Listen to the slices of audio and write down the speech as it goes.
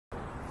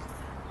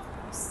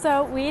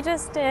So we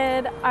just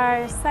did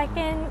our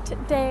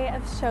second day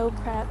of show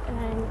prep and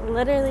I'm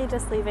literally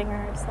just leaving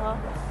rehearsal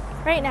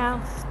right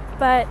now.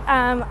 But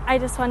I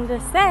just wanted to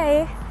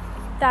say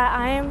that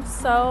I am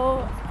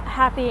so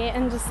happy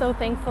and just so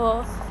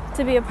thankful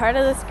to be a part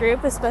of this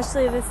group,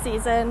 especially this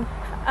season.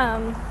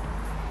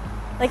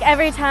 Like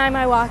every time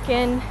I walk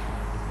in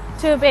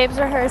to a Babes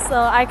rehearsal,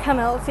 I come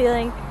out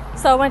feeling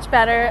so much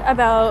better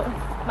about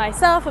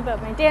myself,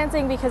 about my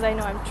dancing, because I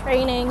know I'm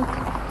training,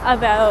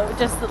 about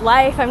just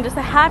life. I'm just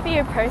a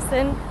happier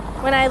person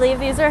when I leave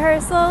these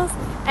rehearsals,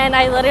 and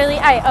I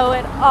owe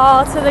it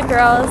all to the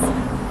girls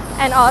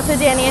and all to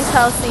Danny and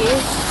Chelsea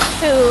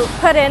who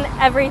put in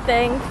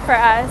everything for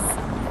us,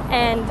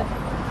 and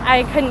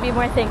I couldn't be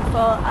more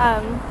thankful.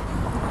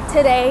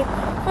 Today,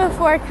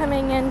 before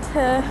coming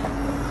into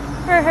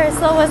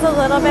rehearsal, was a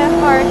little bit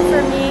hard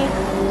for me.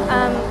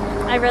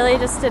 I really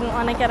just didn't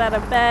want to get out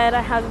of bed.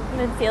 I haven't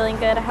been feeling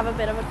good. I have a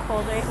bit of a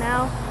cold right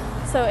now,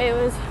 so it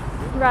was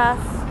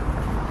rough.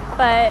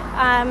 But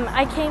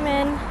I came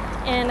in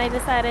and I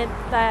decided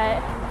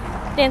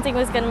that dancing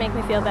was going to make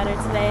me feel better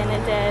today, and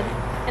it did.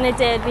 And it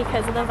did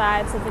because of the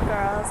vibes of the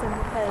girls and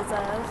because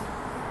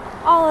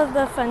of all of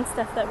the fun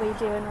stuff that we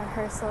do in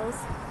rehearsals.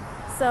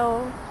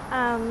 So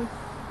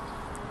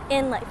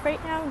in life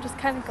right now, I'm just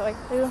kind of going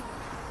through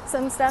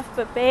some stuff,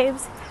 but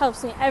Babes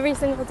helps me every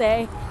single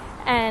day,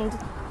 and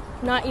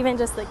not even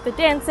just like the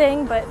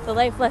dancing, but the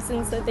life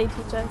lessons that they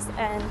teach us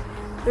and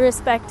the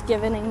respect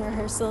given in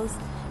rehearsals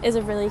is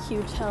a really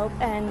huge help,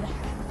 and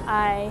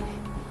I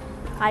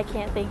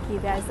can't thank you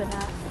guys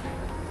enough.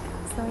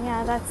 So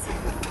yeah, that's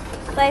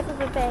life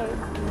of a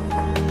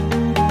Babe.